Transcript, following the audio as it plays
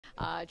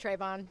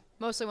Travon,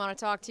 mostly want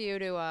to talk to you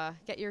to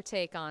get your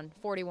take on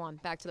 41,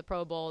 back to the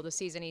Pro Bowl, the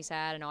season he's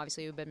had, and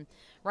obviously you've been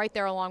right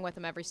there along with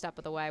him every step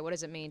of the way. What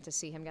does it mean to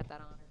see him get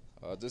that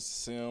honor? Just to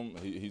see him,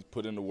 he's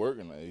put in the work,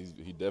 and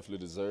he definitely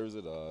deserves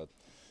it.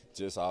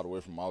 Just all the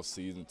way from off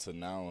season to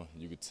now,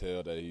 you could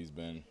tell that he's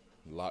been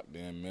locked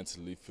in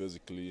mentally,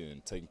 physically,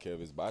 and taking care of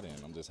his body, and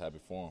I'm just happy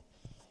for him.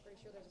 Pretty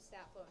sure there's a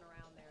stat floating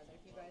around there that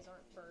if you guys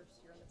aren't first,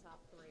 you're in the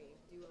top three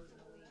duos in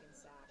the league in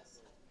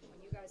sacks.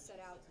 When you guys set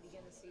out to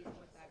begin the season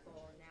with that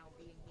goal and now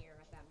being here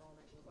at that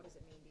moment, what does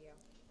it mean to you?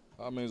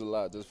 It means a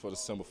lot just for the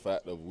simple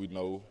fact of we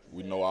know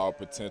our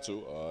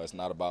potential. It's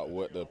not about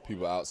what the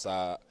people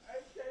outside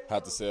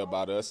have to say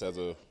about us as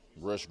a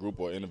rush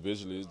group or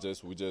individually. It's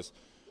just we just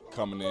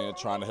coming in,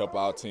 trying to help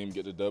our team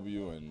get the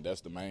W, and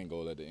that's the main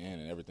goal at the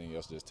end, and everything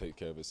else just take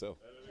care of itself.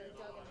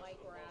 Doug and Mike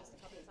were asked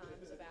a couple of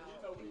times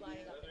about you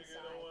lining up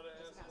inside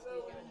this past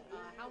weekend.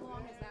 How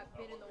long has that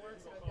been in the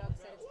works? I know Doug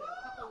said it's been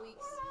a couple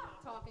weeks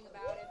talking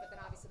about it, but then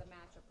obviously the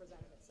matchup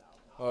presented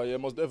itself. Yeah,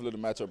 most definitely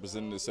the matchup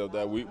presented itself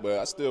that week, but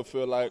I still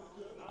feel like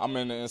I'm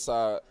in the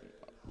inside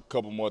a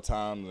couple more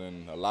times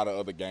and a lot of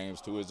other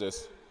games too. It's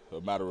just a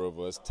matter of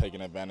us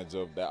taking advantage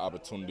of that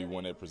opportunity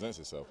when it presents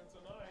itself.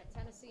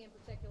 Tennessee in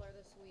particular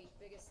this week,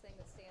 biggest thing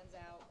that stands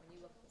out when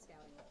you look at the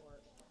scouting report?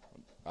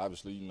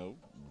 Obviously,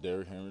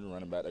 Derrick Henry, the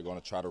running back, they're going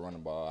to try to run the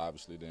ball.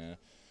 Obviously, then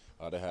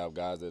they have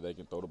guys that they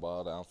can throw the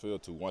ball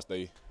downfield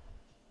to.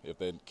 If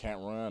they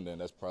can't run, then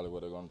that's probably what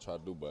they're going to try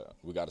to do. But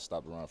we got to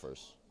stop the run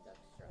first. Doug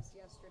stressed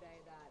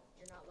yesterday that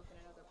you're not looking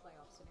at other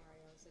playoff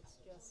scenarios. It's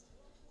just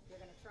you're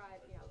going to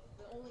try.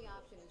 The only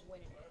option is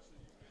winning.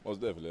 Most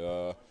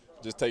definitely.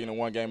 Just taking it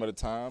one game at a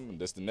time, and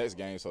that's the next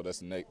game. So that's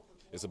the next.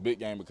 It's a big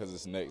game because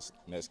it's the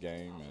next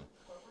game, and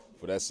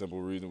for that simple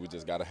reason, we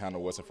just got to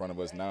handle what's in front of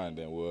us now, and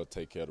then we'll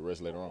take care of the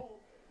rest later on.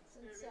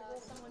 Since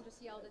someone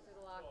just yelled it through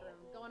the locker room,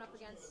 going up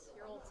against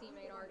your old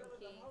teammate Arden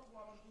Key,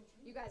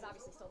 you guys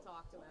obviously still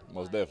talk to him.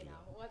 Most definitely.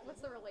 What's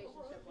the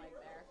relationship like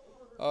there?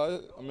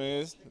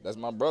 That's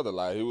my brother.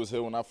 Like, he was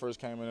here when I first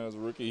came in as a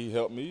rookie. He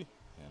helped me,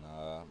 and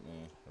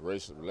the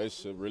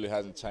relationship really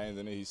hasn't changed.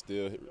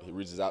 He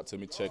reaches out to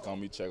me, check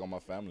on my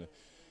family.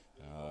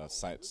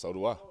 So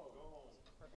do I.